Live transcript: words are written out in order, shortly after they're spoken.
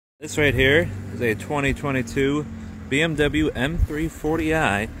This right here is a 2022 BMW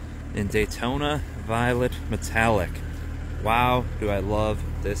M340i in Daytona Violet Metallic. Wow, do I love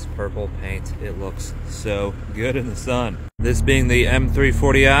this purple paint. It looks so good in the sun. This being the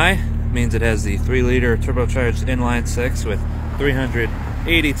M340i means it has the 3-liter turbocharged inline 6 with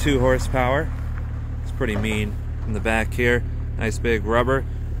 382 horsepower. It's pretty mean from the back here. Nice big rubber.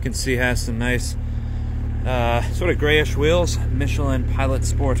 You can see it has some nice sort of grayish wheels. Michelin Pilot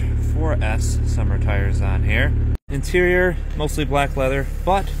Sport 4S summer tires on here. Interior, mostly black leather,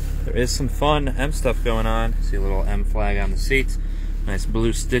 but there is some fun M stuff going on. See a little M flag on the seats. Nice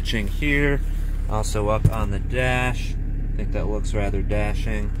blue stitching here. Also up on the dash. I think that looks rather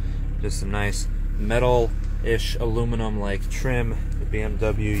dashing. Just some nice metal-ish aluminum-like trim the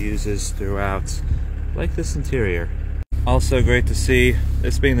BMW uses throughout. Like this interior. Also great to see,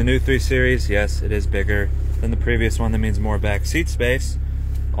 this being the new 3 Series, yes, it is bigger than the previous one. That means more back seat space.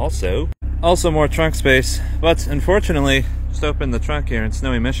 Also more trunk space, but unfortunately, just opened the trunk here in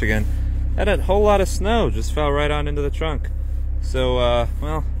snowy Michigan, had a whole lot of snow just fell right on into the trunk. So,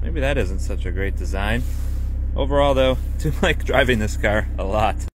 well, maybe that isn't such a great design. Overall though, I do like driving this car a lot.